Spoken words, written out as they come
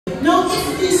Now,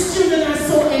 if these children are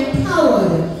so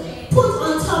empowered, put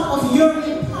on top of your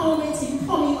empowerment in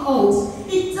coming out,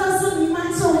 it doesn't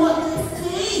matter what they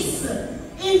face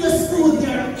in the school,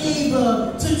 they're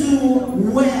able to do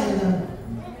well.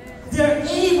 They're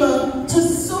able to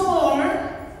soar,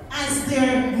 as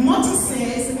their motto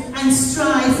says, and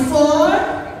strive for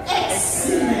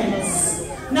excellence.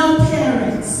 Now,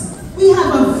 parents, we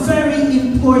have a very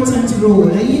important role.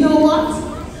 And you know what?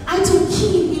 I took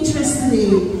keen interest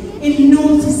today in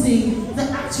noticing the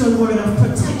actual word of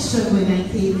protection when I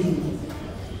came in.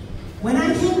 When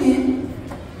I came in,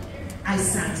 I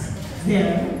sat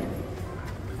there,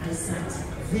 I sat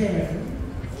there,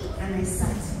 and I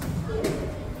sat here.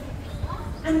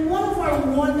 And one of our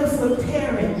wonderful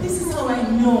parents, this is how I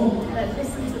know that,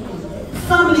 listen to me,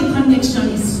 family connection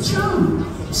is strong.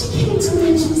 She came to me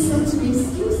and she said to me,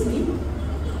 excuse me,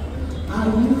 are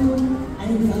you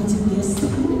invited me to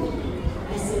school?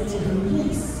 I said to her,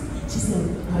 yes. She said,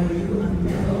 are you a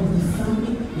member of the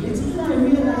family? Little did I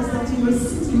realize that you were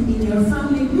sitting in your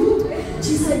family group.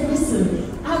 She said, listen,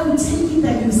 I will take it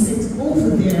that you sit over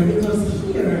there because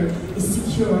here is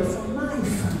secure from my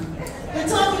family. We're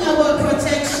talking about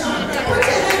protection. Put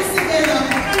your hands together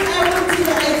and I want you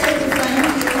to identify who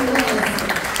you was.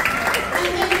 And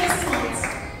then guess what?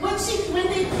 When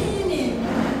they came in,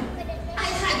 I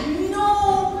had no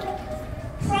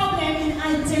problem in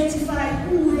identifying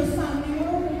who the family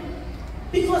were.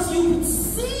 Because you could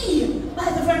see by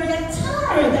the very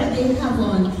attire that they have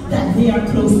on that they are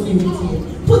closely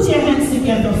knitted. Put your hands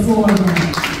together for them.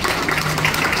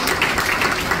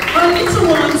 Our little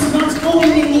ones not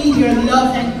only need your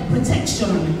love and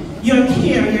protection, your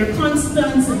care, your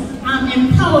constant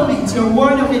empowerment, your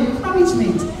word of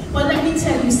encouragement. But let me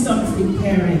tell you something,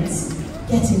 parents.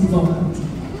 Get involved.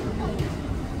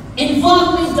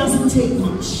 Involvement doesn't take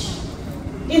much.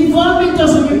 Involvement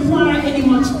doesn't require any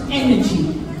much energy.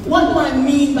 What do I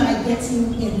mean by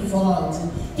getting involved?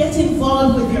 Get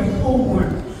involved with your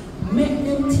homework. Make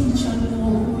them teacher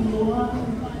know who you are.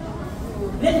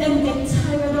 Let them get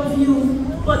tired of you,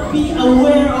 but be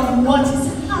aware of what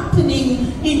is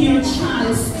happening in your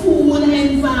child's school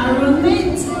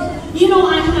environment. You know,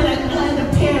 I had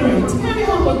a parent, very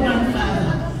humble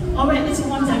grandfather. All right, little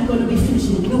ones, I'm going to be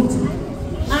finishing no time.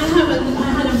 I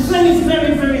had a very,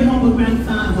 very, very humble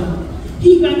grandfather.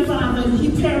 He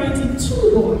parented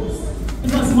 2 boys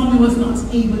because mommy was not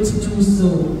able to do so.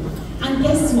 And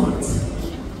guess what?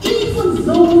 Even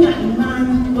though that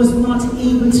man was not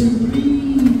able to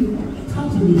read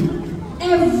properly,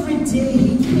 every day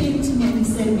he came to me and he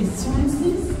said, Miss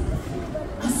Francis,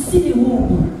 I see the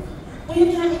homework. But you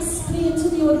can't explain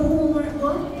to me what the homework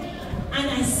was? And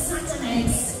I sat and I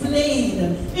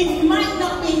explained. It might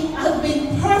not have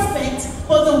been perfect,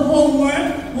 but the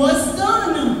homework was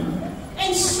done.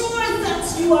 Ensure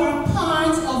that you are a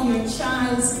part of your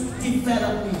child's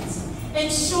development.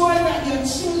 Ensure that your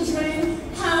children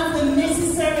have the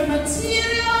necessary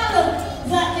material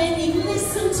that they need.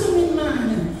 Listen to me,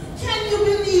 man. Can you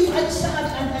believe a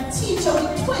teacher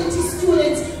with 20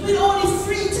 students with only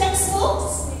 3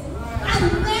 textbooks?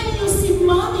 And then you see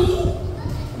mommy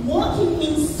walking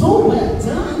in so well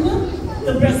done.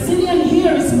 The Brazilian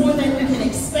hair is more than you can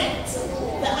expect.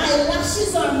 The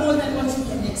eyelashes are more than what you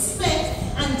can expect.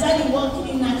 And daddy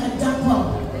walking in like a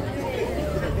dapper.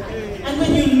 And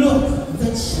when you look, the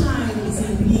child is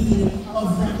in need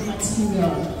of that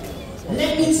material.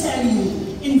 Let me tell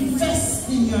you, invest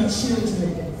in your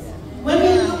children. When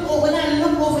I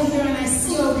look over here and I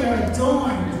see how they're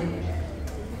adorned,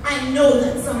 I know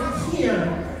that some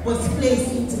care was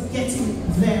placed into getting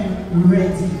them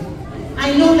ready.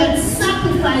 I know that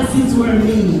sacrifices were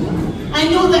made. I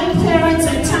know that parents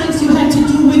at times you had to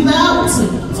do without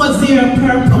for their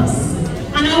purpose.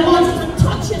 And I want you to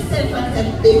touch yourself and say,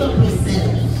 big up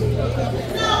yourself.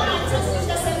 No, I touch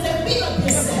yourself and say, big up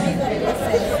yourself.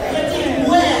 You're doing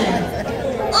well.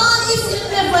 Or if you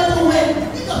never do well,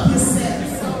 big up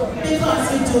yourself because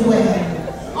you do well.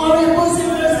 Or it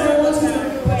wasn't I want you to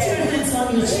put your hands on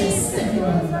your chest,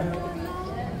 everyone.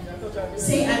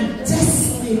 Say, I'm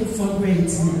destined for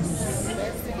greatness.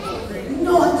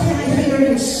 No, I can't hear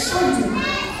you shouting.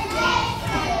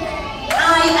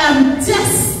 I am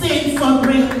destined for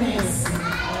greatness.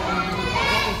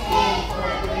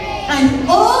 And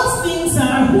all things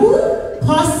are who?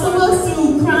 Possible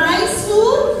through Christ who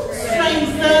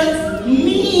strengthens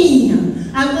me.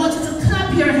 I want you to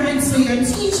clap your hands for your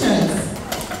teachers.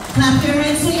 Clap your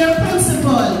hands for your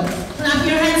principal. Clap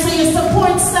your hands for your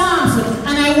support staff.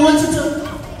 And I want you to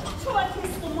throw a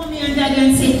kiss to mommy and daddy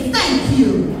and say thank you.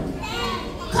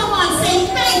 Come on, say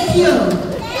thank you.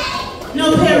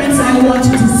 No, parents, I want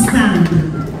you to stand.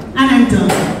 And I'm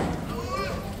done.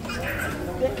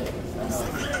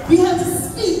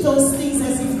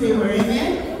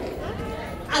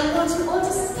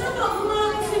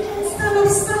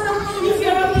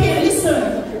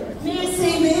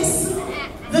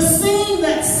 thing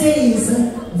that says,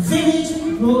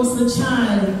 village grows the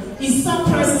child, is some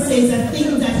person says a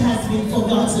thing that has been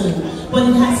forgotten, but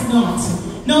it has not.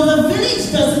 Now the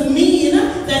village doesn't mean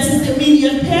that is the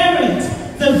immediate parent.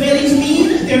 The village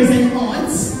means there's an aunt,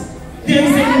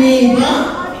 there's a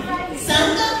neighbor.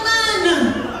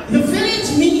 The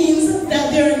village means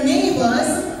that there are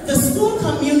neighbors, the school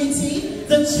community,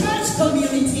 the church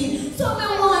community. So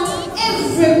I want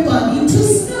everybody to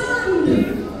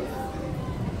stand.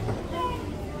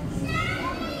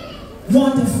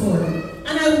 Wonderful.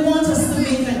 And I want us to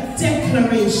make a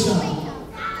declaration.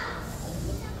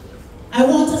 I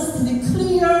want us to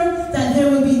declare that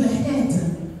there will be the head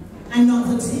and not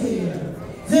the tail.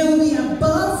 There will be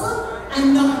above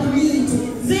and not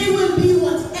beneath. They will be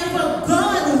whatever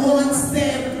God wants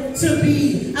them to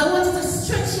be. I want you to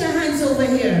stretch your hands over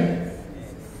here.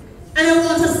 And I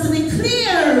want us to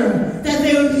declare that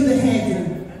they will be the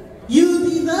head. You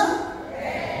be the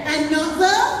and not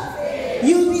the.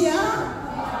 You be a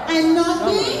and not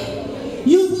be.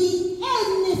 You be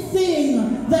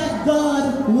anything that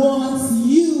God wants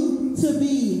you to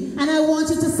be. And I want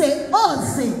you to say all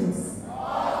things.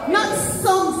 Not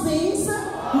some things.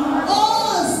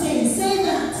 All things. Say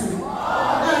that.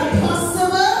 Are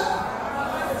possible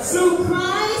through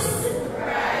Christ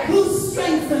who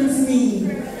strengthens me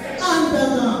under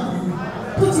God.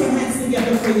 Put your hands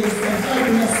together for yourself.